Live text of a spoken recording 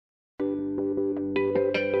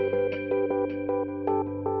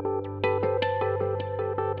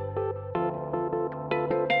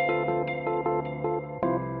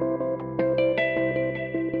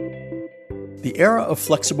era of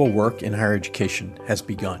flexible work in higher education has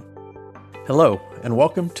begun. Hello, and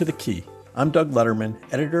welcome to The Key. I'm Doug Letterman,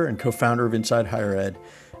 editor and co-founder of Inside Higher Ed,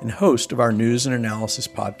 and host of our news and analysis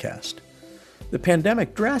podcast. The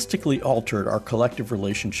pandemic drastically altered our collective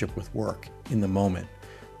relationship with work in the moment.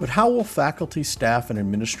 But how will faculty, staff, and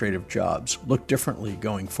administrative jobs look differently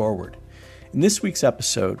going forward? In this week's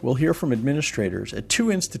episode, we'll hear from administrators at two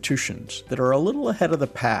institutions that are a little ahead of the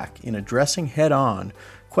pack in addressing head-on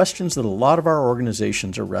questions that a lot of our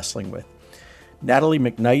organizations are wrestling with. Natalie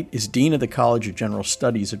McKnight is Dean of the College of General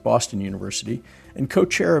Studies at Boston University and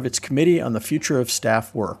co-chair of its Committee on the Future of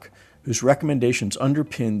Staff Work, whose recommendations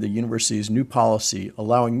underpin the university's new policy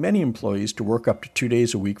allowing many employees to work up to 2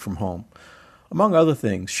 days a week from home. Among other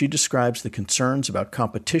things, she describes the concerns about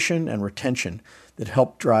competition and retention that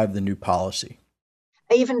helped drive the new policy.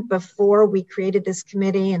 Even before we created this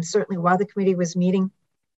committee, and certainly while the committee was meeting,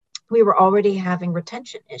 we were already having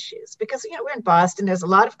retention issues because, we're in Boston. There's a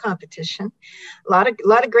lot of competition, a lot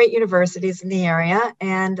of great universities in the area.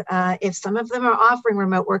 And if some of them are offering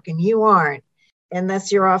remote work and you aren't,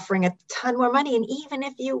 unless you're offering a ton more money, and even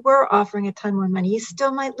if you were offering a ton more money, you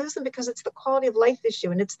still might lose them because it's the quality of life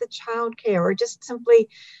issue and it's the child care or just simply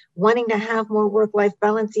wanting to have more work-life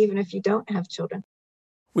balance, even if you don't have children.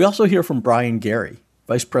 We also hear from Brian Gary,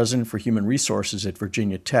 Vice President for Human Resources at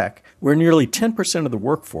Virginia Tech, where nearly 10% of the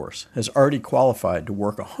workforce has already qualified to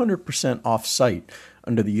work 100% off-site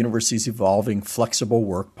under the university's evolving flexible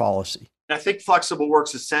work policy. I think flexible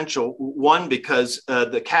work's essential. One, because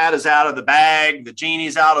the cat is out of the bag, the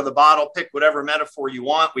genie's out of the bottle, pick whatever metaphor you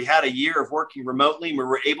want. We had a year of working remotely and we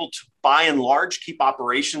were able to, by and large, keep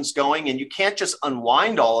operations going. And you can't just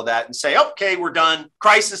unwind all of that and say, okay, we're done.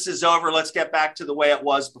 Crisis is over. Let's get back to the way it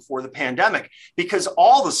was before the pandemic. Because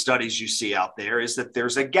all the studies you see out there is that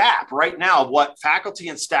there's a gap right now of what faculty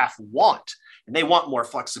and staff want. And they want more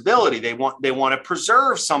flexibility. They want to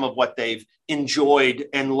preserve some of what they've enjoyed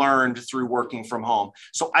and learned through working from home.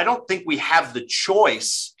 So I don't think we have the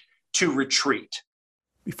choice to retreat.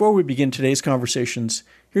 Before we begin today's conversations,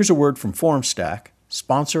 here's a word from FormStack,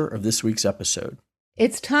 sponsor of this week's episode.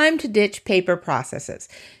 It's time to ditch paper processes.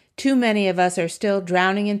 Too many of us are still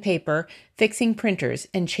drowning in paper, fixing printers,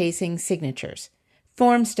 and chasing signatures.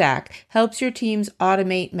 FormStack helps your teams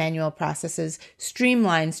automate manual processes,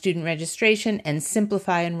 streamline student registration, and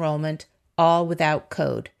simplify enrollment, all without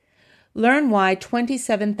code. Learn why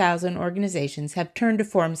 27,000 organizations have turned to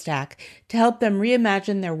FormStack to help them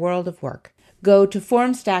reimagine their world of work. Go to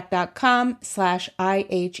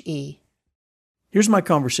formstack.com/IHE. Here's my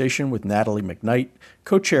conversation with Natalie McKnight,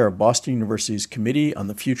 co-chair of Boston University's Committee on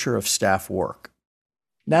the Future of Staff Work.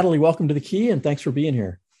 Natalie, welcome to The Key, and thanks for being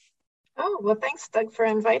here. Oh, well, thanks, Doug, for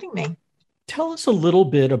inviting me. Tell us a little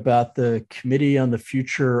bit about the Committee on the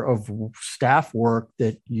Future of Staff Work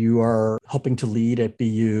that you are helping to lead at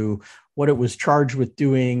BU, what it was charged with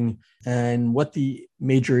doing, and what the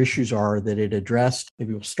major issues are that it addressed.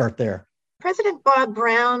 Maybe we'll start there. President Bob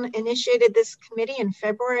Brown initiated this committee in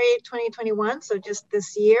February 2021, so just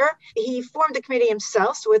this year. He formed a committee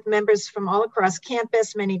himself with members from all across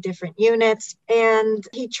campus, many different units, and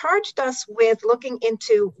he charged us with looking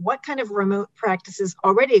into what kind of remote practices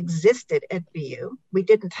already existed at BU. We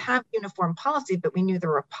didn't have uniform policy, but we knew there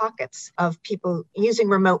were pockets of people using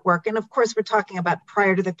remote work. And of course, we're talking about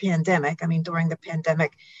prior to the pandemic. I mean, during the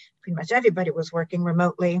pandemic, pretty much everybody was working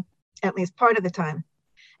remotely, at least part of the time.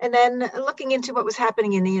 And then looking into what was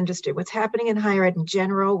happening in the industry, what's happening in higher ed in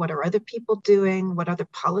general, what are other people doing, what other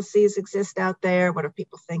policies exist out there, what are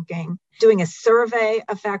people thinking, doing a survey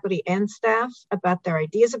of faculty and staff about their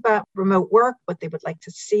ideas about remote work, what they would like to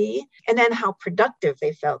see, and then how productive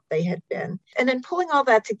they felt they had been. And then pulling all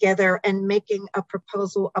that together and making a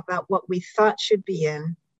proposal about what we thought should be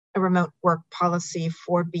in a remote work policy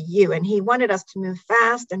for BU. And he wanted us to move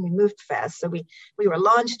fast, and we moved fast. So we were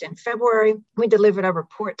launched in February. We delivered our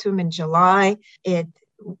report to him in July. It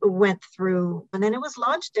went through, and then it was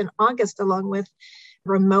launched in August along with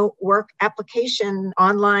remote work application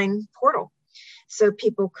online portal. So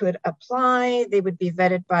people could apply, they would be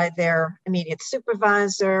vetted by their immediate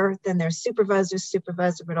supervisor, then their supervisor's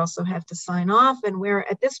supervisor would also have to sign off. And we're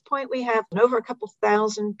at this point, we have over a couple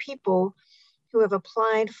thousand people who have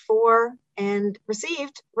applied for and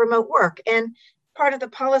received remote work. And part of the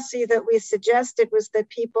policy that we suggested was that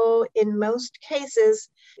people in most cases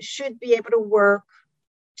should be able to work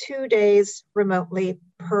 2 days remotely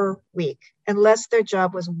per week, unless their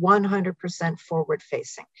job was 100% forward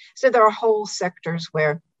facing. So there are whole sectors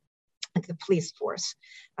where, like the police force,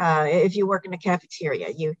 if you work in a cafeteria,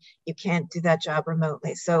 you can't do that job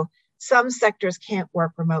remotely. So some sectors can't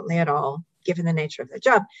work remotely at all, given the nature of the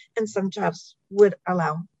job. And some jobs would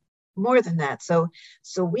allow more than that. So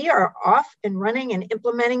we are off and running and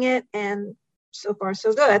implementing it, and so far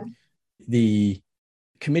so good. The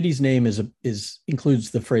committee's name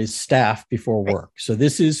includes the phrase staff before work. Right. So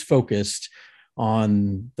this is focused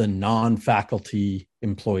on the non-faculty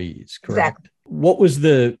employees, correct? Exactly. What was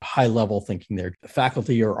the high level thinking there? The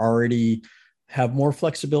faculty are already have more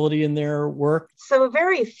flexibility in their work? So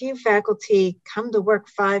very few faculty come to work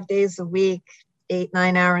 5 days a week,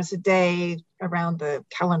 8-9 hours a day around the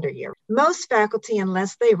calendar year. Most faculty,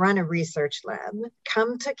 unless they run a research lab,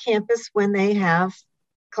 come to campus when they have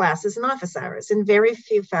classes and office hours, and very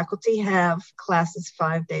few faculty have classes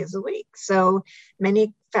 5 days a week. So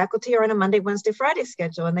many faculty are on a Monday, Wednesday, Friday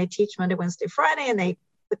schedule, and they teach Monday, Wednesday, Friday, and they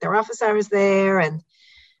put their office hours there, and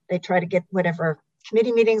they try to get whatever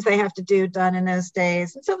committee meetings they have to do done in those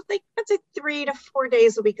days. And so I'd say 3 to 4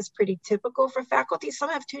 days a week is pretty typical for faculty.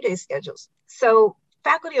 Some have 2-day schedules. So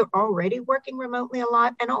faculty are already working remotely a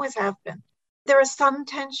lot and always have been. There are some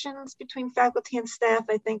tensions between faculty and staff,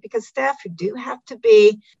 I think, because staff who do have to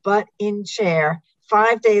be butt in chair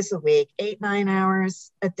 5 days a week, 8-9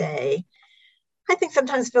 hours a day, I think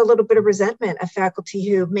sometimes feel a little bit of resentment of faculty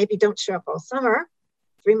who maybe don't show up all summer.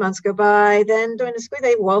 3 months go by, then during the school,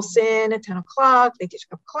 they waltz in at 10 o'clock, they teach a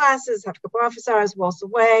couple classes, have a couple office hours, waltz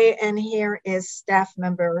away, and here is staff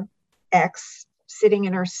member X sitting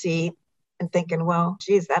in her seat and thinking, well,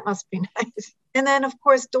 geez, that must be nice. And then, of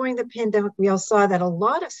course, during the pandemic, we all saw that a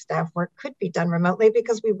lot of staff work could be done remotely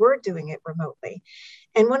because we were doing it remotely.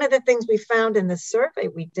 And one of the things we found in the survey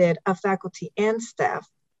we did of faculty and staff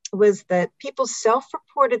was that people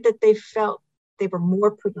self-reported that they felt they were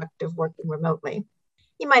more productive working remotely.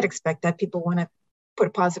 You might expect that people want to put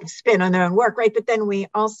a positive spin on their own work, right? But then we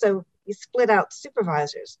split out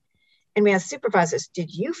supervisors. And we asked supervisors,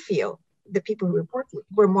 did you feel the people who reported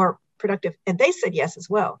were more productive? And they said yes as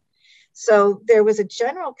well. So there was a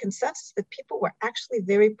general consensus that people were actually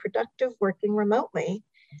very productive working remotely.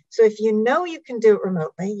 So if you know you can do it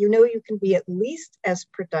remotely, you know you can be at least as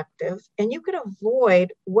productive, and you could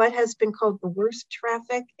avoid what has been called the worst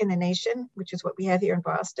traffic in the nation, which is what we have here in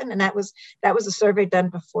Boston. And that was a survey done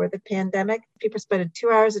before the pandemic. People spending 2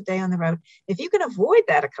 hours a day on the road. If you can avoid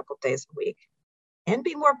that a couple of days a week and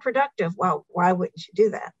be more productive, well, why wouldn't you do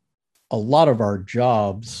that? A lot of our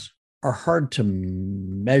jobs are hard to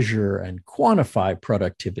measure and quantify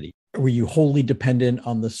productivity. Were you wholly dependent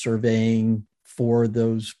on the surveying for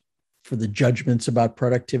the judgments about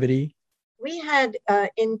productivity? We had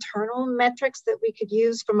internal metrics that we could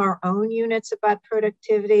use from our own units about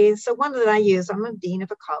productivity. So one that I use, I'm a dean of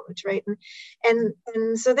a college, right?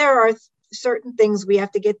 And so there are certain things we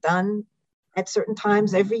have to get done at certain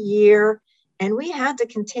times every year. And we had to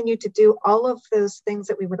continue to do all of those things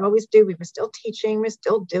that we would always do. We were still teaching, we're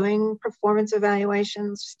still doing performance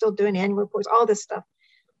evaluations, still doing annual reports, all this stuff.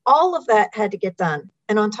 All of that had to get done.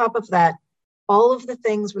 And on top of that, all of the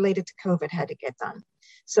things related to COVID had to get done.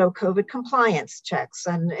 So COVID compliance checks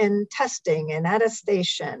and testing and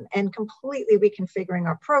attestation and completely reconfiguring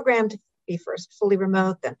our program to be first fully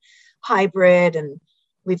remote, then hybrid. And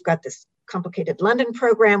we've got this complicated London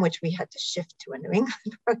program, which we had to shift to a New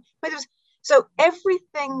England program. So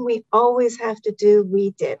everything we always have to do, we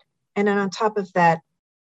did. And then on top of that,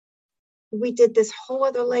 we did this whole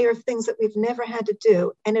other layer of things that we've never had to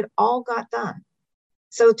do, and it all got done.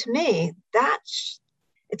 So to me,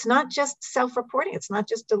 it's not just self-reporting. It's not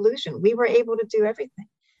just delusion. We were able to do everything.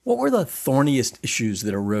 What were the thorniest issues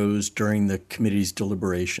that arose during the committee's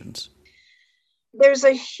deliberations? There's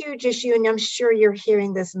a huge issue, and I'm sure you're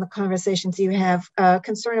hearing this in the conversations you have,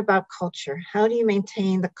 concern about culture. How do you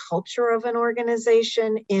maintain the culture of an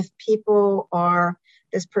organization if people are,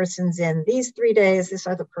 this person's in these 3 days, this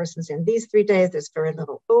other person's in these 3 days, there's very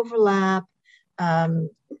little overlap.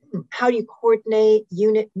 How do you coordinate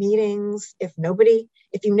unit meetings if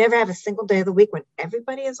you never have a single day of the week when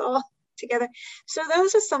everybody is all together? So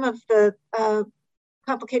those are some of the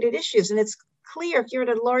complicated issues. And it's clear if you're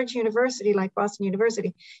at a large university like Boston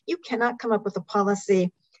University, you cannot come up with a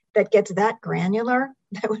policy that gets that granular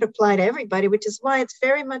that would apply to everybody, which is why it's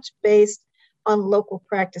very much based on local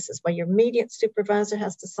practices, why your immediate supervisor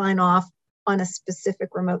has to sign off on a specific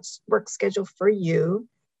remote work schedule for you.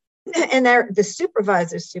 And the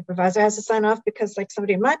supervisor has to sign off because, like,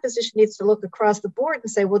 somebody in my position needs to look across the board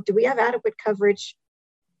and say, well, do we have adequate coverage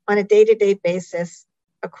on a day-to-day basis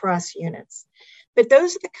across units? But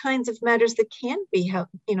those are the kinds of matters that can be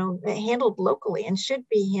handled locally and should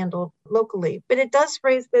be handled locally. But it does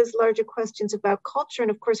raise those larger questions about culture.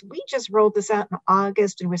 And of course, we just rolled this out in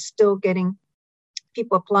August and we're still getting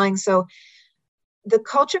people applying. So the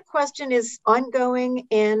culture question is ongoing,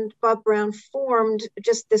 and Bob Brown formed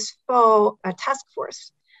just this fall a task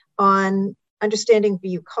force on understanding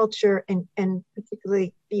BU culture and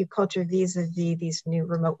particularly BU culture vis-a-vis these new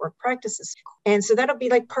remote work practices. And so that'll be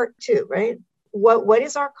like part 2, right? What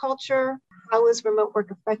is our culture? How is remote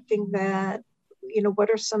work affecting that?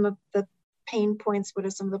 What are some of the pain points? What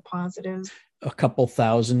are some of the positives? A couple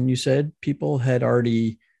thousand, you said, people had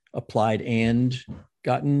already applied and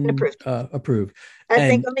gotten approved. I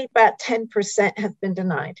think only about 10% have been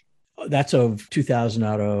denied. That's of 2,000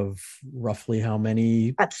 out of roughly how many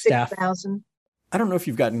about staff? 6,000. I don't know if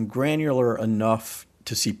you've gotten granular enough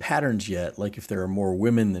to see patterns yet, like if there are more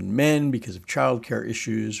women than men because of childcare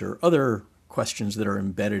issues or other questions that are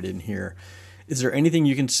embedded in here. Is there anything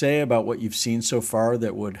you can say about what you've seen so far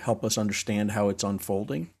that would help us understand how it's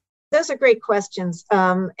unfolding? Those are great questions.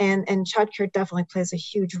 And childcare definitely plays a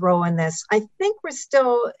huge role in this. I think we're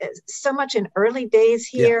still so much in early days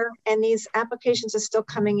here, and these applications are still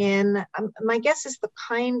coming in. My guess is the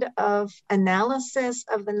kind of analysis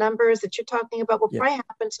of the numbers that you're talking about will probably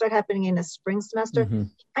start happening in the spring semester. Mm-hmm.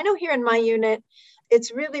 I know here in my unit,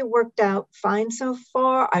 it's really worked out fine so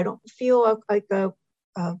far. I don't feel like a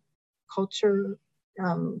culture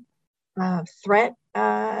threat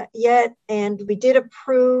yet, and we did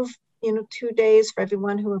approve 2 days for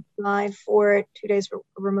everyone who applied for it, 2 days for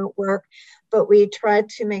remote work, but we tried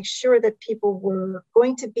to make sure that people were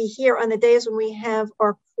going to be here on the days when we have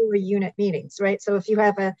our core unit meetings, right? So if you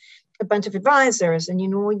have a bunch of advisors and you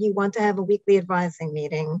want to have a weekly advising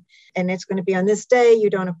meeting and it's going to be on this day, you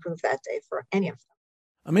don't approve that day for any of them.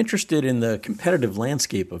 I'm interested in the competitive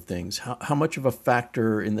landscape of things. How much of a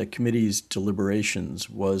factor in the committee's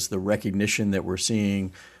deliberations was the recognition that we're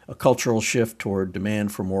seeing a cultural shift toward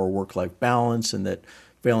demand for more work-life balance, and that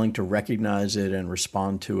failing to recognize it and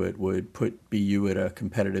respond to it would put BU at a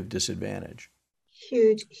competitive disadvantage?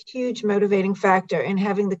 Huge motivating factor in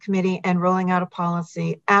having the committee and rolling out a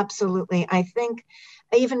policy. Absolutely. I think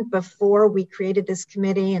even before we created this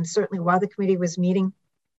committee, and certainly while the committee was meeting,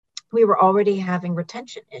 we were already having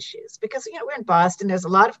retention issues because, we're in Boston. There's a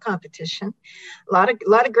lot of competition, a lot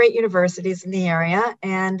of great universities in the area.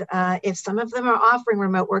 And if some of them are offering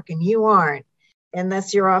remote work and you aren't,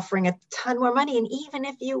 unless you're offering a ton more money, and even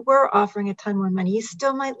if you were offering a ton more money, you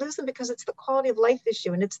still might lose them because it's the quality of life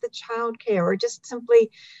issue and it's the child care or just simply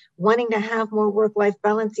wanting to have more work-life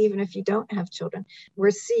balance, even if you don't have children.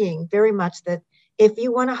 We're seeing very much that if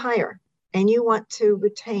you want to hire and you want to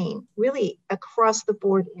retain really across the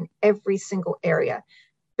board in every single area,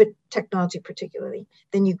 but technology particularly,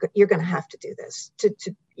 then you're going to have to do this.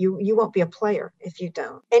 You won't be a player if you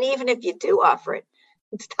don't. And even if you do offer it,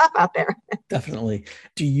 it's tough out there. Definitely.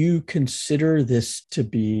 Do you consider this to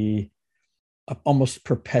be an almost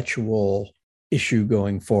perpetual issue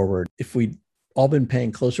going forward? If we'd all been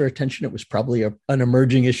paying closer attention, it was probably an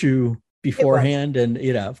emerging issue beforehand. And,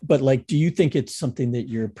 but do you think it's something that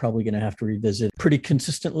you're probably going to have to revisit pretty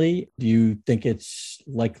consistently? Do you think it's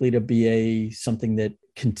likely to be something that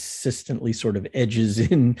consistently sort of edges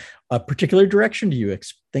in a particular direction? Do you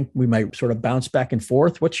think we might sort of bounce back and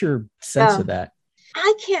forth? What's your sense of that?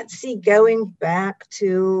 I can't see going back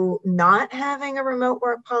to not having a remote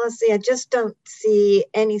work policy. I just don't see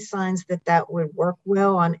any signs that would work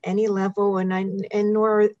well on any level, and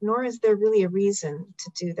nor is there really a reason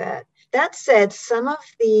to do that. That said, some of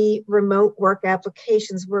the remote work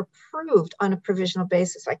applications were approved on a provisional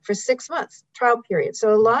basis, like for 6 months, trial period.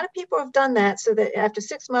 So a lot of people have done that so that after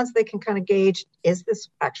 6 months, they can kind of gauge, is this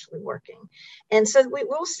actually working? And so we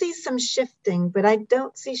will see some shifting, but I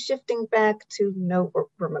don't see shifting back to no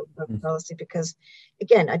remote work policy because,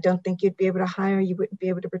 again, I don't think you'd be able to hire, you wouldn't be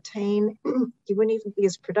able to retain, you wouldn't even be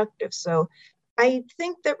as productive. So I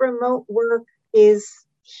think that remote work is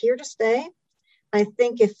here to stay. I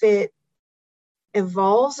think if it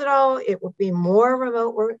evolves at all, it will be more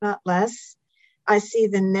remote work, not less. I see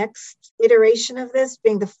the next iteration of this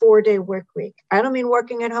being the 4-day work week. I don't mean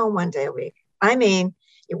working at home 1 day a week. I mean,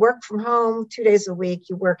 you work from home 2 days a week,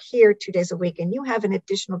 you work here 2 days a week, and you have an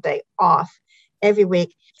additional day off every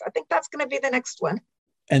week. So I think that's going to be the next one.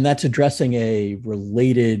 And that's addressing a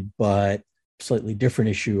related but slightly different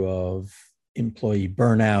issue of employee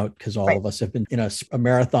burnout, because all of us have been in a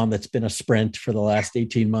marathon that's been a sprint for the last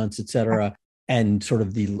 18 months, et cetera, and sort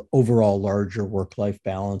of the overall larger work-life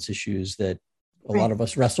balance issues that a lot of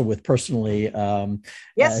us wrestle with personally,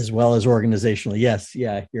 as well as organizationally. Yes,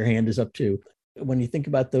 your hand is up too. When you think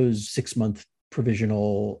about those 6-month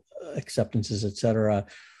provisional acceptances, et cetera,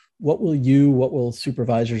 what will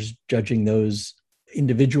supervisors judging those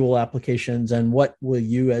individual applications, and what will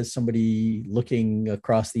you as somebody looking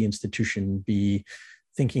across the institution be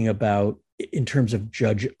thinking about in terms of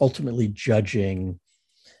ultimately judging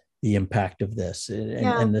the impact of this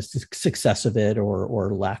and the success of it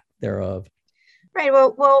or lack thereof? Right.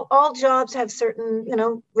 Well, all jobs have certain,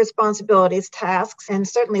 responsibilities, tasks, and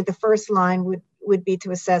certainly the first line would be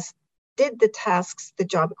to assess, did the tasks the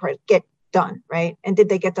job required get done, right? And did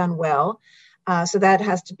they get done well? So that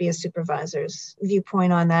has to be a supervisor's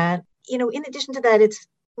viewpoint on that. In addition to that, it's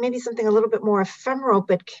maybe something a little bit more ephemeral,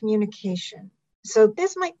 but communication. So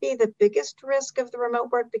this might be the biggest risk of the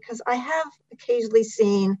remote work, because I have occasionally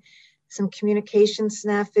seen some communication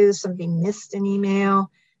snafus. Somebody missed an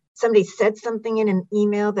email. Somebody said something in an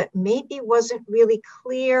email that maybe wasn't really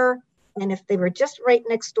clear. And if they were just right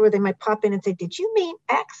next door, they might pop in and say, did you mean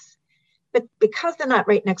X? But because they're not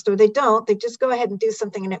right next door, they don't. They just go ahead and do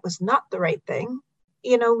something and it was not the right thing.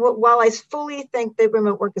 While I fully think that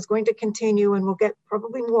remote work is going to continue and we'll get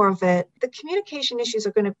probably more of it, the communication issues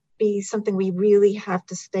are going to be something we really have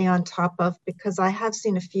to stay on top of, because I have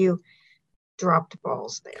seen a few dropped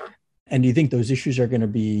balls there. And do you think those issues are going to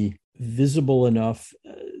be visible enough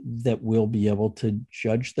that we'll be able to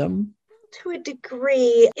judge them? To a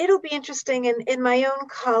degree. It'll be interesting. In my own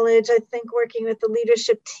college, I think working with the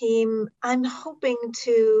leadership team, I'm hoping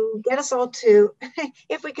to get us all to,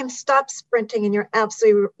 if we can stop sprinting, and you're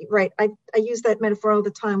absolutely right. I use that metaphor all the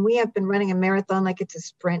time. We have been running a marathon like it's a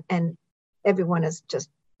sprint, and everyone is just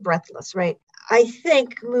breathless, right? I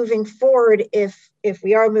think moving forward, if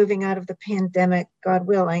we are moving out of the pandemic, God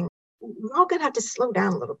willing, we're all going to have to slow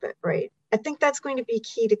down a little bit, right? I think that's going to be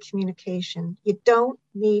key to communication. You don't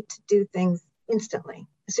need to do things instantly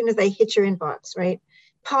as soon as they hit your inbox, right?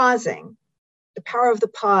 Pausing. The power of the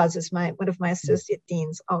pause, as one of my associate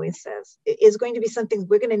deans always says, is going to be something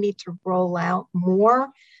we're going to need to roll out more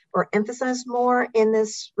or emphasize more in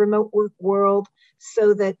this remote work world,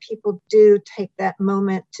 so that people do take that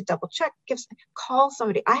moment to double check, call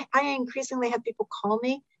somebody. I increasingly have people call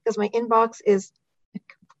me because my inbox is a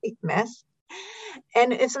complete mess.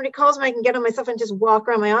 And if somebody calls me, I can get on myself and just walk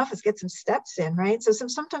around my office, get some steps in, right? So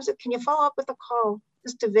sometimes can you follow up with a call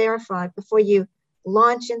just to verify before you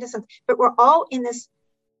launch into something? But we're all in this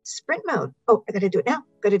sprint mode. Oh, I got to do it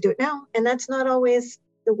now. And that's not always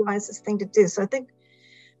the wisest thing to do. So I think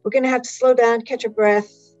we're going to have to slow down, catch our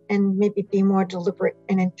breath, and maybe be more deliberate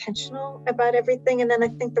and intentional about everything. And then I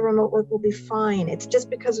think the remote work will be fine. It's just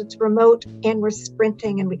because it's remote and we're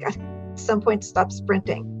sprinting, and we got to at some point stop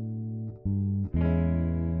sprinting.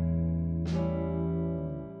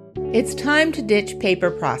 It's time to ditch paper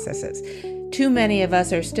processes. Too many of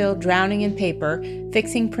us are still drowning in paper,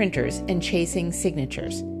 fixing printers, and chasing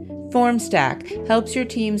signatures. FormStack helps your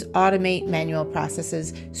teams automate manual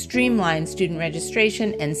processes, streamline student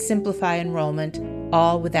registration, and simplify enrollment,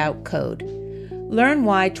 all without code. Learn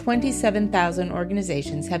why 27,000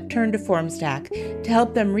 organizations have turned to FormStack to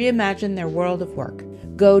help them reimagine their world of work.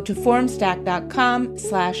 Go to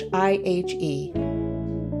formstack.com/IHE.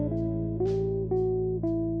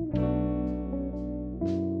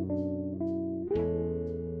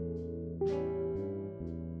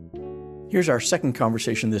 Here's our second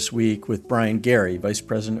conversation this week with Brian Gary, Vice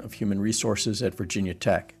President of Human Resources at Virginia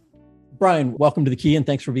Tech. Brian, welcome to The Key, and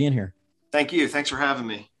thanks for being here. Thank you. Thanks for having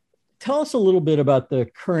me. Tell us a little bit about the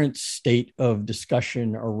current state of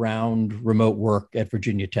discussion around remote work at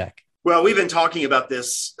Virginia Tech. Well, we've been talking about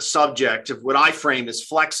this subject of what I frame as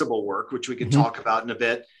flexible work, which we can talk about in a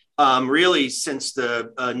bit, really since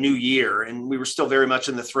the new year. And we were still very much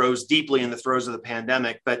deeply in the throes of the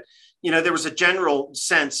pandemic. But there was a general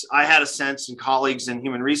sense, I had a sense, and colleagues in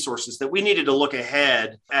human resources, that we needed to look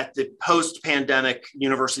ahead at the post-pandemic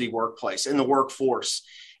university workplace and the workforce.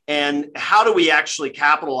 And how do we actually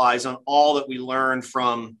capitalize on all that we learned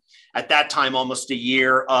from, at that time, almost a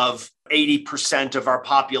year of 80% of our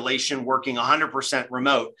population working 100%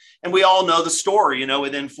 remote. And we all know the story.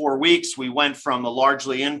 Within 4 weeks, we went from a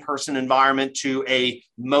largely in-person environment to a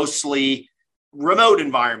mostly remote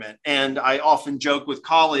environment. And I often joke with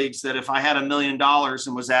colleagues that if I had $1 million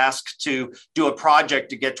and was asked to do a project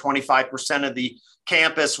to get 25% of the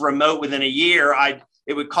campus remote within a year,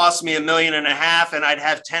 it would cost me $1.5 million, and I'd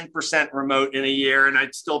have 10% remote in a year, and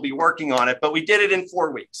I'd still be working on it. But we did it in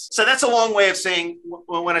 4 weeks. So that's a long way of saying,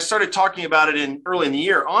 when I started talking about it early in the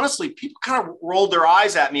year, honestly, people kind of rolled their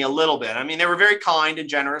eyes at me a little bit. I mean, they were very kind and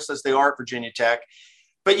generous, as they are at Virginia Tech.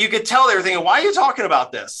 But you could tell they were thinking, why are you talking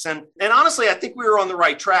about this? And honestly, I think we were on the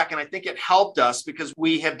right track. And I think it helped us because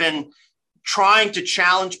we have been trying to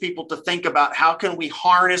challenge people to think about how can we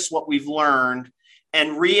harness what we've learned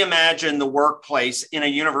and reimagine the workplace in a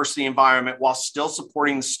university environment while still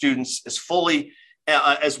supporting the students as fully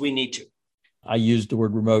as we need to. I used the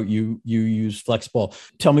word remote. You use flexible.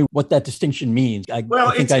 Tell me what that distinction means. I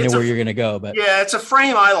think I know where you're going to go, but yeah, it's a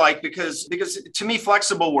frame I like because to me,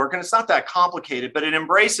 flexible work, and it's not that complicated, but it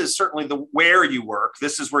embraces certainly the where you work.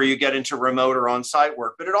 This is where you get into remote or on-site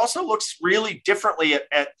work, but it also looks really differently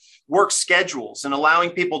at work schedules and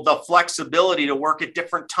allowing people the flexibility to work at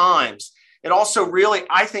different times. It also really,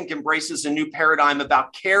 I think, embraces a new paradigm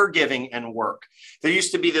about caregiving and work. There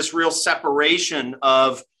used to be this real separation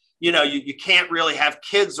of, you can't really have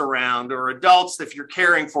kids around or adults if you're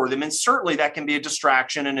caring for them. And certainly that can be a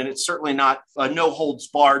distraction. And it's certainly not a no holds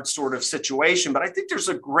barred sort of situation. But I think there's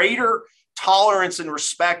a greater tolerance and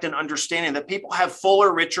respect and understanding that people have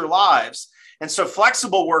fuller, richer lives. And so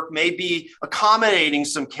flexible work may be accommodating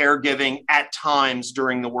some caregiving at times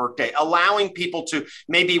during the workday, allowing people to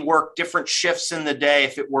maybe work different shifts in the day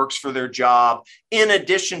if it works for their job, in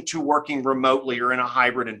addition to working remotely or in a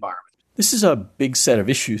hybrid environment. This is a big set of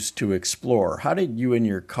issues to explore. How did you and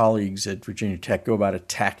your colleagues at Virginia Tech go about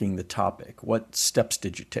attacking the topic? What steps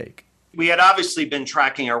did you take? We had obviously been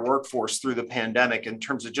tracking our workforce through the pandemic in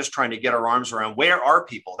terms of just trying to get our arms around where are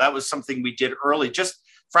people. That was something we did early, just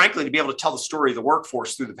frankly, to be able to tell the story of the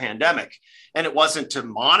workforce through the pandemic. And it wasn't to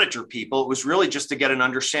monitor people. It was really just to get an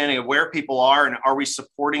understanding of where people are and are we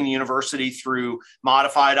supporting the university through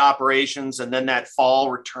modified operations. And then that fall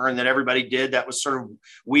return that everybody did, that was sort of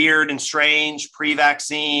weird and strange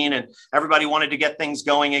pre-vaccine, and everybody wanted to get things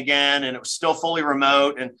going again. And it was still fully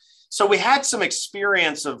remote. And so we had some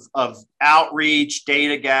experience of outreach,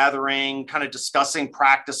 data gathering, kind of discussing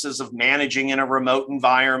practices of managing in a remote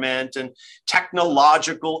environment and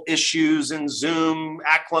technological issues and Zoom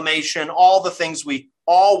acclimation, all the things we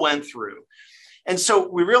all went through. And so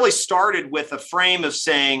we really started with a frame of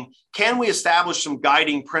saying, can we establish some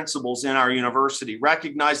guiding principles in our university,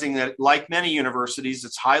 recognizing that like many universities,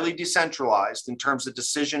 it's highly decentralized in terms of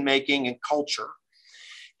decision-making and culture.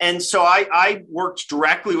 And so I worked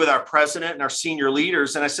directly with our president and our senior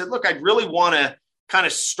leaders. And I said, look, I'd really want to kind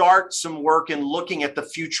of start some work in looking at the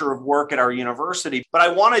future of work at our university. But I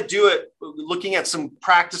want to do it looking at some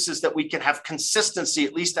practices that we can have consistency,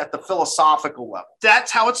 at least at the philosophical level.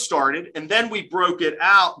 That's how it started. And then we broke it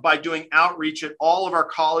out by doing outreach at all of our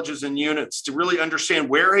colleges and units to really understand,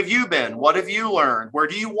 where have you been? What have you learned? Where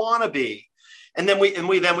do you want to be? And then we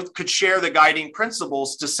could share the guiding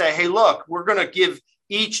principles to say, hey, look, we're going to give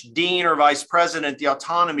each dean or vice president the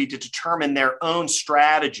autonomy to determine their own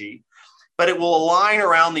strategy, but it will align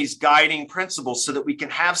around these guiding principles so that we can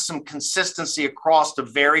have some consistency across a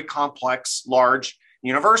very complex, large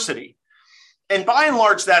university. And by and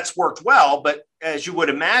large, that's worked well, but as you would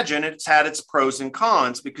imagine, it's had its pros and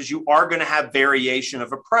cons because you are going to have variation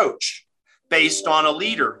of approach based on a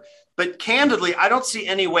leader. But candidly, I don't see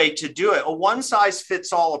any way to do it. A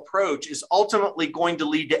one-size-fits-all approach is ultimately going to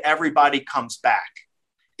lead to everybody comes back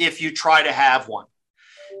if you try to have one.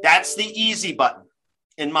 That's the easy button,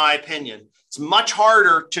 in my opinion. It's much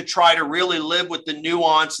harder to try to really live with the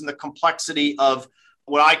nuance and the complexity of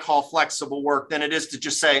what I call flexible work than it is to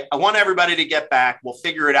just say, I want everybody to get back. We'll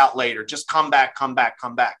figure it out later. Just come back, come back,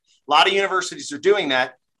 come back. A lot of universities are doing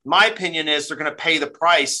that. My opinion is they're going to pay the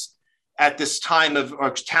price at this time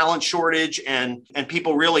of talent shortage and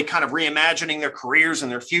people really kind of reimagining their careers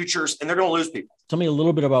and their futures, and they're going to lose people. Tell me a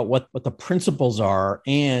little bit about what the principles are.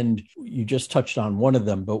 And you just touched on one of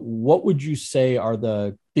them, but what would you say are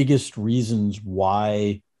the biggest reasons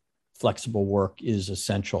why flexible work is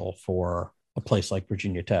essential for a place like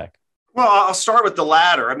Virginia Tech? Well, I'll start with the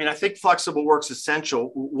latter. I mean, I think flexible work's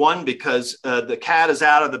essential. One, because the cat is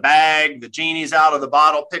out of the bag, the genie's out of the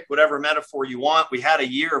bottle, pick whatever metaphor you want. We had a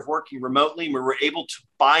year of working remotely. We were able to,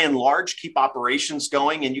 by and large, keep operations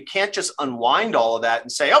going. And you can't just unwind all of that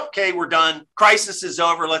and say, okay, we're done. Crisis is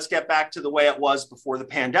over. Let's get back to the way it was before the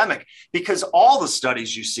pandemic. Because all the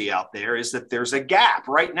studies you see out there is that there's a gap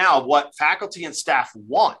right now of what faculty and staff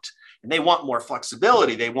want. And they want more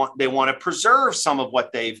flexibility. They want to preserve some of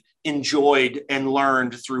what they've enjoyed and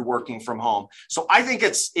learned through working from home. So I think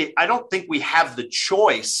I don't think we have the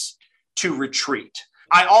choice to retreat.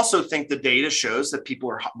 I also think the data shows that people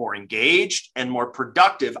are more engaged and more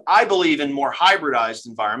productive. I believe in more hybridized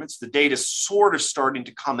environments. The data is sort of starting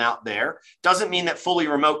to come out there. Doesn't mean that fully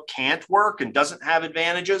remote can't work and doesn't have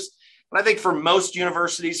advantages. But I think for most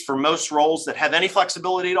universities, for most roles that have any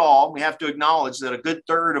flexibility at all, we have to acknowledge that a good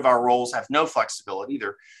third of our roles have no flexibility.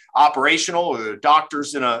 They're operational, or they're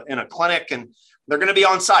doctors in a clinic, and they're going to be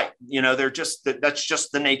on site. That's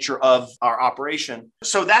just the nature of our operation.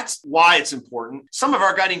 So that's why it's important. Some of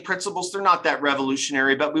our guiding principles, they're not that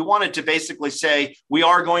revolutionary, but we wanted to basically say we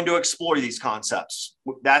are going to explore these concepts.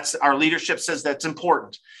 That's our leadership says that's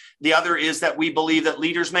important. The other is that we believe that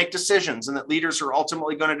leaders make decisions and that leaders are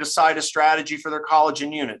ultimately going to decide a strategy for their college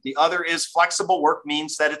and unit. The other is flexible work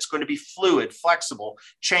means that it's going to be fluid, flexible,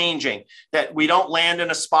 changing, that we don't land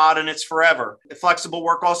in a spot and it's forever. Flexible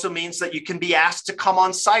work also means that you can be asked to come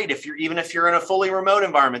on site even if you're in a fully remote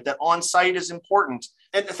environment, that on site is important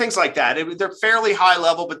and things like that. They're fairly high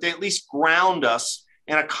level, but they at least ground us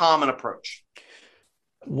in a common approach.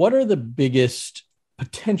 What are the biggest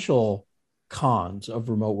potential cons of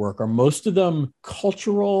remote work? Are most of them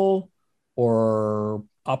cultural or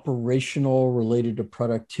operational related to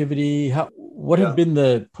productivity? What have been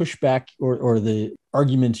the pushback or the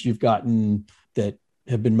arguments you've gotten that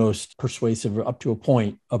have been most persuasive up to a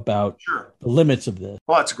point about the limits of this?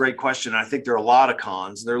 Well, that's a great question. I think there are a lot of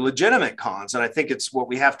cons. They're legitimate cons. And I think it's what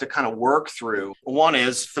we have to kind of work through. One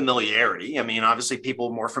is familiarity. I mean, obviously people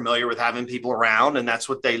are more familiar with having people around, and that's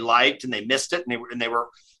what they liked, and they missed it. And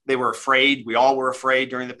they were afraid. We all were afraid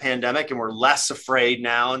during the pandemic, and we're less afraid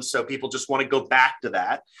now. And so people just want to go back to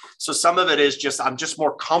that. So some of it is just, I'm just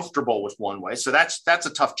more comfortable with one way. So that's a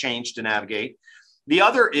tough change to navigate. The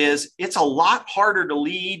other is it's a lot harder to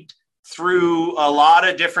lead through a lot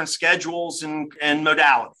of different schedules and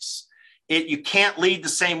modalities. You can't lead the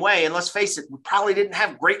same way. And let's face it, we probably didn't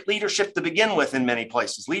have great leadership to begin with in many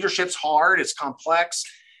places. Leadership's hard. It's complex.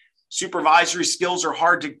 Supervisory skills are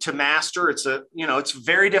hard to master. It's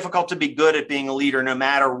very difficult to be good at being a leader no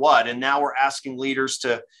matter what. And now we're asking leaders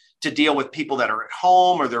to deal with people that are at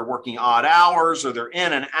home, or they're working odd hours, or they're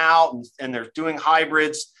in and out, and they're doing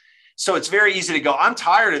hybrids. So it's very easy to go, I'm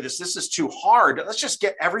tired of this. This is too hard. Let's just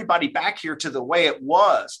get everybody back here to the way it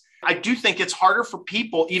was. I do think it's harder for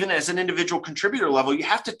people, even as an individual contributor level. You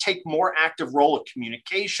have to take more active role of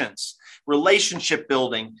communications, relationship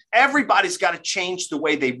building. Everybody's got to change the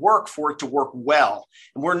way they work for it to work well.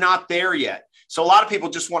 And we're not there yet. So a lot of people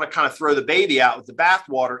just want to kind of throw the baby out with the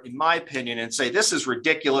bathwater, in my opinion, and say, this is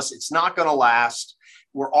ridiculous. It's not going to last.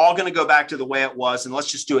 We're all going to go back to the way it was, and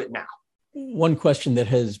let's just do it now. One question that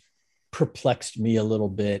has perplexed me a little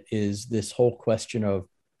bit is this whole question of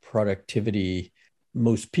productivity.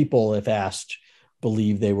 Most people, if asked,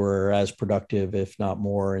 believe they were as productive, if not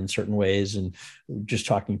more, in certain ways. And just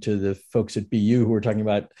talking to the folks at BU who were talking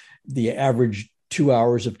about the average 2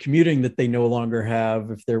 hours of commuting that they no longer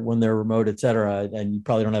have when they're remote, et cetera. And you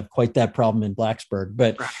probably don't have quite that problem in Blacksburg.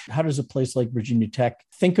 But how does a place like Virginia Tech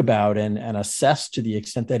think about and assess, to the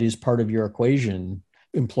extent that is part of your equation,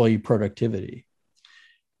 employee productivity?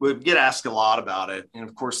 We get asked a lot about it. And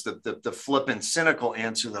of course, the flippant, cynical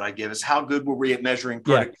answer that I give is, how good were we at measuring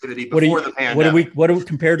productivity before the pandemic? What do we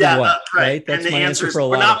compared to what? Right. That's and the answer is,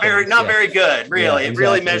 we're not very good, really, at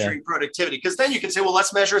really measuring productivity. Because then you can say, well,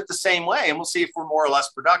 let's measure it the same way and we'll see if we're more or less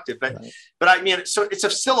productive. But I mean, so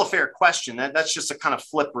it's still a fair question. That's just a kind of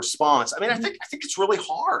flip response. I mean, I think it's really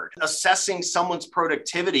hard assessing someone's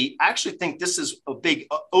productivity. I actually think this is a big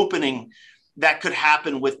opening that could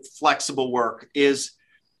happen with flexible work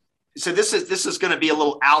So this is going to be a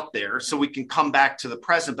little out there, so we can come back to the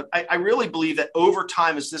present. But I really believe that over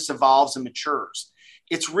time, as this evolves and matures,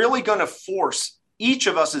 it's really going to force each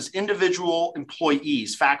of us as individual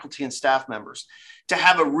employees, faculty and staff members, to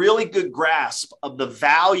have a really good grasp of the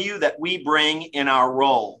value that we bring in our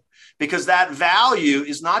role. Because that value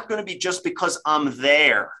is not going to be just because I'm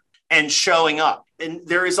there and showing up. And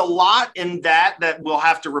there is a lot in that we'll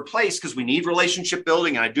have to replace, because we need relationship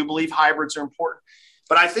building. And I do believe hybrids are important.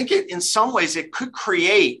 But I think in some ways, it could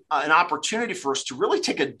create an opportunity for us to really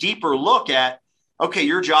take a deeper look at, okay,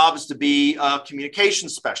 your job is to be a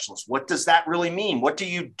communications specialist. What does that really mean? What do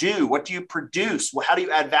you do? What do you produce? How do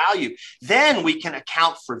you add value? Then we can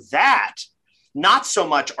account for that. Not so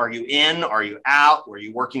much, are you in? Are you out? Are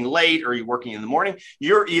you working late? Are you working in the morning?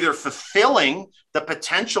 You're either fulfilling the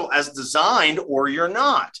potential as designed, or you're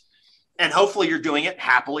not. And hopefully you're doing it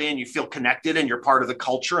happily and you feel connected and you're part of the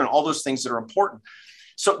culture and all those things that are important.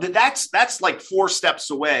 So that's like 4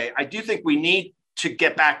 steps away. I do think we need to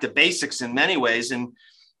get back to basics in many ways and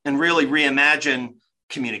really reimagine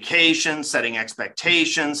communication, setting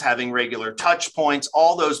expectations, having regular touch points,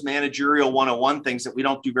 all those managerial 101 things that we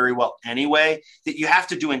don't do very well anyway, that you have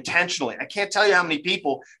to do intentionally. I can't tell you how many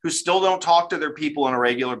people who still don't talk to their people on a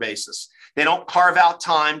regular basis. They don't carve out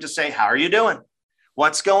time to say, how are you doing?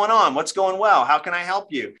 What's going on? What's going well? How can I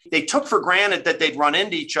help you? They took for granted that they'd run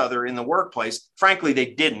into each other in the workplace. Frankly, they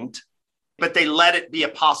didn't, but they let it be a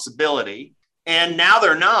possibility. And now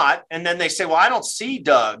they're not. And then they say, well, I don't see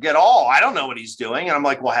Doug at all. I don't know what he's doing. And I'm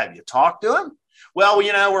like, well, have you talked to him? Well,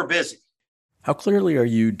 we're busy. How clearly are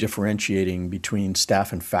you differentiating between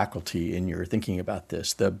staff and faculty in your thinking about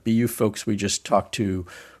this? The BU folks we just talked to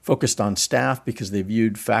focused on staff because they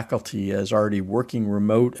viewed faculty as already working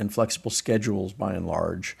remote and flexible schedules by and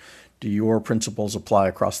large. Do your principles apply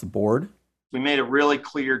across the board? We made a really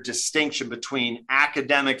clear distinction between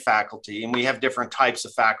academic faculty, and we have different types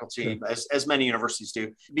of faculty, as many universities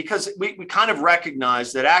do, because we kind of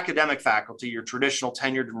recognize that academic faculty, your traditional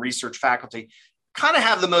tenured and research faculty, kind of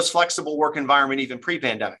have the most flexible work environment, even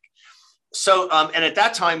pre-pandemic. So, and at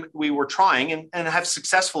that time, we were trying and have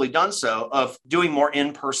successfully done so of doing more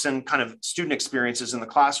in-person kind of student experiences in the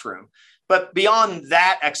classroom. But beyond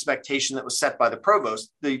that expectation that was set by the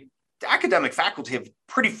provost, the academic faculty have a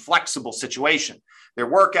pretty flexible situation. Their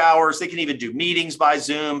work hours, they can even do meetings by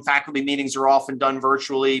Zoom. Faculty meetings are often done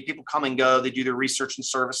virtually. People come and go. They do their research and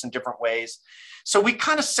service in different ways. So we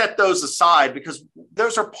kind of set those aside because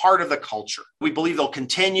those are part of the culture. We believe they'll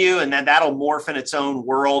continue, and then that'll morph in its own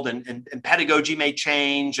world, and pedagogy may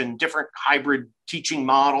change, and different hybrid teaching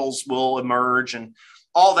models will emerge, and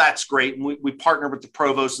all that's great. And we partner with the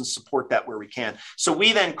provost and support that where we can. So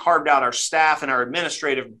we then carved out our staff and our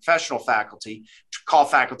administrative and professional faculty, call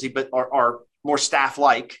faculty, but are more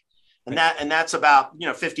staff-like. And that's about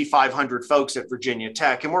 5,500 folks at Virginia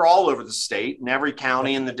Tech. And we're all over the state, in every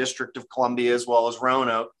county in the District of Columbia, as well as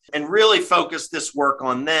Roanoke, and really focus this work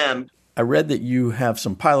on them. I read that you have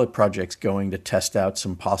some pilot projects going to test out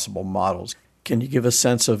some possible models. Can you give a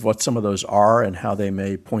sense of what some of those are and how they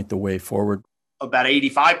may point the way forward? About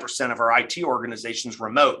 85% of our IT organizations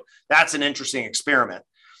remote. That's an interesting experiment.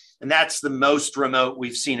 And that's the most remote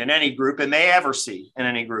we've seen in any group and may ever see in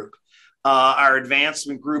any group. Our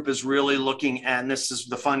advancement group is really looking at, and this is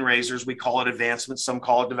the fundraisers, we call it advancement, some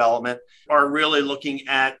call it development, are really looking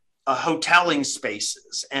at hoteling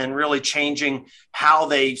spaces and really changing how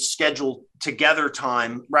they schedule together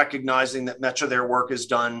time, recognizing that much of their work is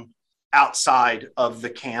done outside of the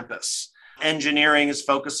campus. Engineering is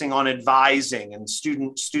focusing on advising and some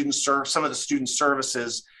of the student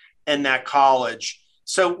services in that college.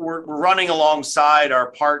 So we're running alongside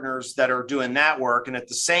our partners that are doing that work. And at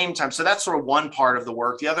the same time, so that's sort of one part of the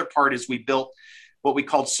work. The other part is we built what we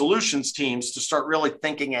called solutions teams to start really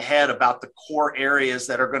thinking ahead about the core areas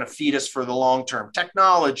that are going to feed us for the long term: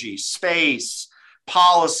 technology, space,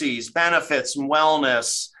 policies, benefits, and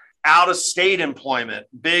wellness. Out-of-state employment,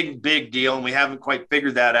 big deal. And we haven't quite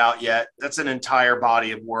figured that out yet. That's an entire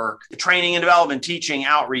body of work. The training and development, teaching,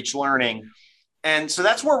 outreach, learning. And so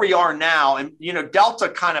that's where we are now. And, Delta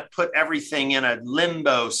kind of put everything in a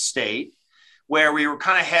limbo state where we were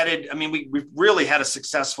kind of headed. I mean, we really had a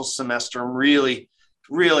successful semester. I'm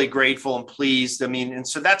really grateful and pleased. I mean, and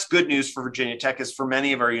so that's good news for Virginia Tech, as for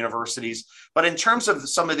many of our universities. But in terms of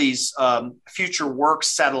some of these future work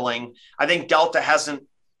settling, I think Delta hasn't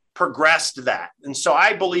progressed that. And so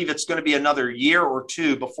I believe it's going to be another year or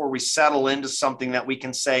two before we settle into something that we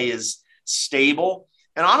can say is stable.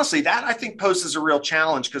 And honestly, that I think poses a real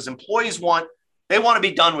challenge because employees want to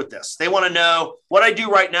be done with this. They want to know what I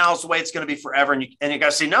do right now is the way it's going to be forever. And you got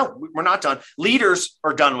to say, no, we're not done. Leaders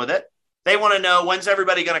are done with it. They want to know, when's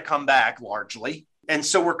everybody going to come back, largely. And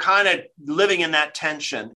so we're kind of living in that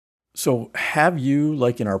tension. So have you,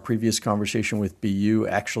 like in our previous conversation with BU,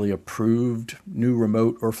 actually approved new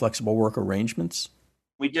remote or flexible work arrangements?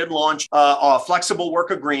 We did launch a flexible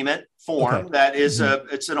work agreement form that is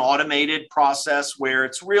it's an automated process where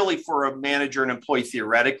it's really for a manager and employee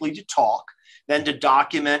theoretically to talk, then to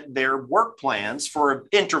document their work plans for an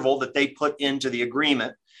interval that they put into the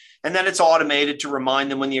agreement. And then it's automated to remind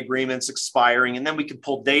them when the agreement's expiring. And then we can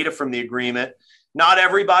pull data from the agreement. Not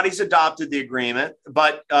everybody's adopted the agreement,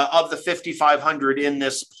 but of the 5,500 in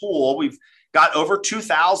this pool, we've got over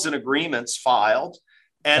 2,000 agreements filed,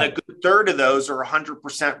 and a good third of those are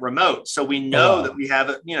 100% remote. So we know that we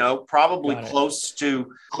have, probably close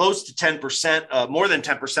to 10%, more than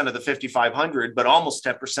 10% of the 5,500, but almost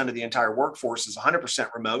 10% of the entire workforce is 100%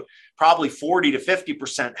 remote. Probably 40 to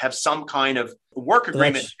 50% have some kind of work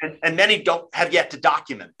agreement, and many don't have yet to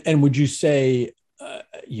document. And would you say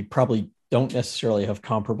you probably don't necessarily have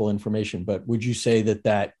comparable information, but would you say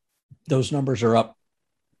that those numbers are up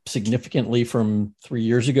significantly from 3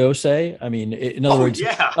 years ago, say? I mean, in other words,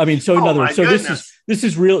 I mean, so in other words, so this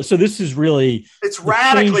is real. So this is really, it's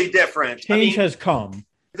radically different. Change has come.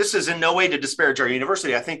 This is in no way to disparage our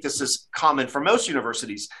university. I think this is common for most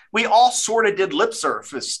universities. We all sort of did lip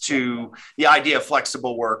service to the idea of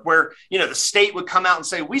flexible work where, the state would come out and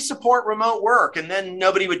say, we support remote work, and then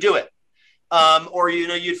nobody would do it. Or,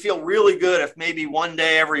 you'd feel really good if maybe one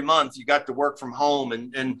day every month you got to work from home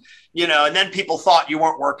and then people thought you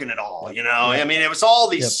weren't working at all, I mean, it was all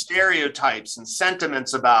these stereotypes and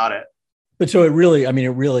sentiments about it. But so it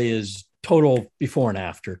really is total before and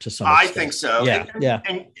after to some extent. I think so. Yeah.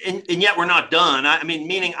 And yet we're not done.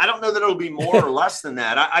 Meaning I don't know that it'll be more or less than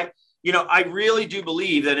that. I really do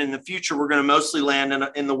believe that in the future, we're going to mostly land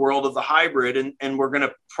in the world of the hybrid, and we're going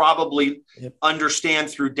to probably understand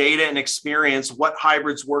through data and experience what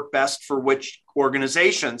hybrids work best for which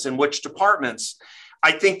organizations and which departments.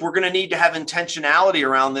 I think we're going to need to have intentionality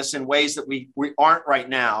around this in ways that we aren't right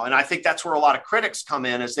now. And I think that's where a lot of critics come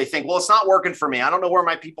in, as they think, well, it's not working for me. I don't know where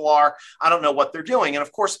my people are. I don't know what they're doing. And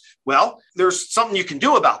of course, well, there's something you can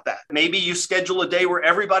do about that. Maybe you schedule a day where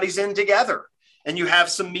everybody's in together and you have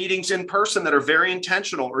some meetings in person that are very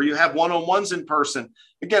intentional, or you have one-on-ones in person.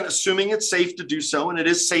 Again, assuming it's safe to do so. And it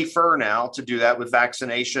is safer now to do that with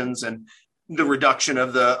vaccinations and the reduction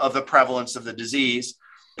of the prevalence of the disease.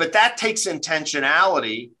 But that takes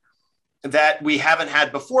intentionality that we haven't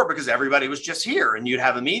had before, because everybody was just here and you'd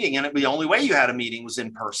have a meeting, and the only way you had a meeting was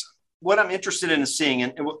in person. What I'm interested in seeing,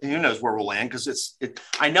 and who knows where we'll land, because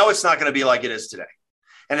I know it's not going to be like it is today.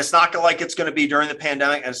 And it's not like it's going to be during the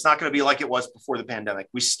pandemic, and it's not going to be like it was before the pandemic.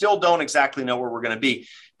 We still don't exactly know where we're going to be.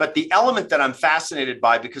 But the element that I'm fascinated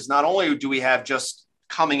by, because not only do we have just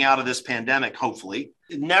coming out of this pandemic, hopefully,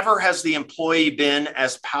 never has the employee been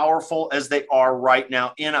as powerful as they are right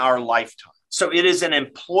now in our lifetime. So it is an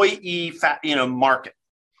employee market.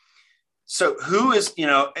 So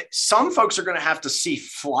some folks are going to have to see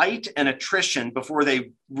flight and attrition before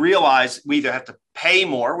they realize we either have to pay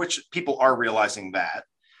more, which people are realizing that.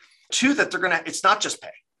 Two, that it's not just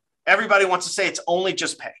pay. Everybody wants to say it's only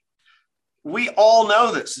just pay. We all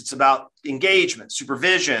know this. It's about engagement,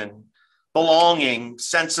 supervision, belonging,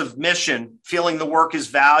 sense of mission, feeling the work is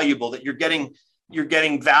valuable, that you're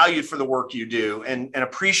getting valued for the work you do, and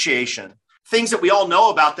appreciation, things that we all know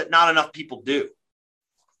about that not enough people do.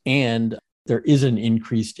 And there is an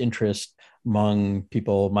increased interest among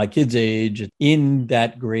people my kids' age in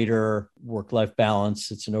that greater work-life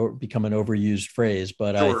balance. It's become an overused phrase,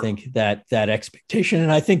 but sure. I think that expectation,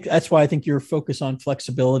 and I think that's why I think your focus on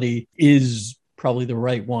flexibility is probably the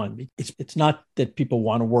right one. It's not that people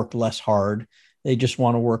want to work less hard. They just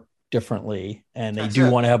want to work differently, and they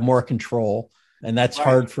want to have more control. And that's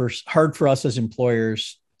right. hard for us as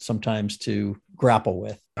employers sometimes to grapple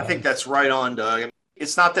with. I think that's right on, Doug.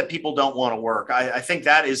 It's not that people don't want to work. I think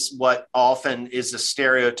that is what often is a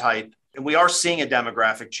stereotype. And we are seeing a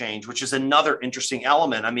demographic change, which is another interesting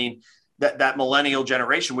element. I mean, that millennial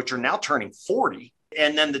generation, which are now turning 40,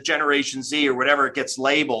 and then the Generation Z or whatever it gets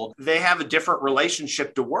labeled, they have a different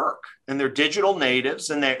relationship to work, and they're digital natives,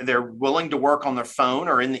 and they're willing to work on their phone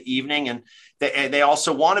or in the evening. And they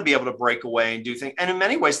also want to be able to break away and do things. And in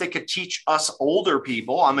many ways, they could teach us older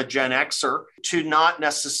people, I'm a Gen Xer, to not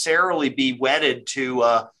necessarily be wedded to,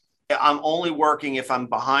 I'm only working if I'm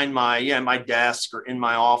behind my desk or in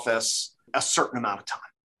my office a certain amount of time.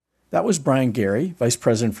 That was Brian Gary, Vice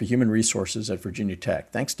President for Human Resources at Virginia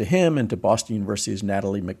Tech. Thanks to him and to Boston University's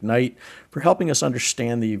Natalie McKnight for helping us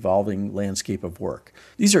understand the evolving landscape of work.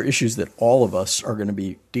 These are issues that all of us are going to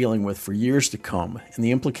be dealing with for years to come, and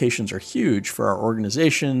the implications are huge for our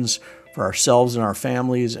organizations, for ourselves and our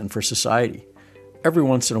families, and for society. Every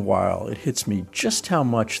once in a while, it hits me just how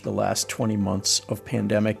much the last 20 months of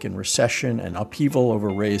pandemic and recession and upheaval over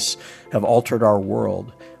race have altered our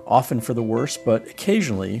world, often for the worse, but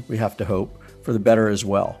occasionally, we have to hope, for the better as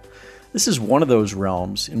well. This is one of those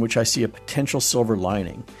realms in which I see a potential silver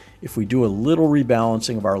lining if we do a little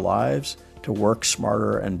rebalancing of our lives to work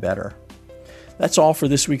smarter and better. That's all for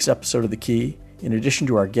this week's episode of The Key. In addition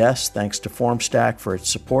to our guests, thanks to FormStack for its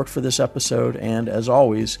support for this episode, and as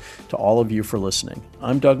always, to all of you for listening.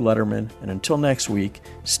 I'm Doug Letterman, and until next week,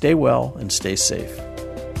 stay well and stay safe.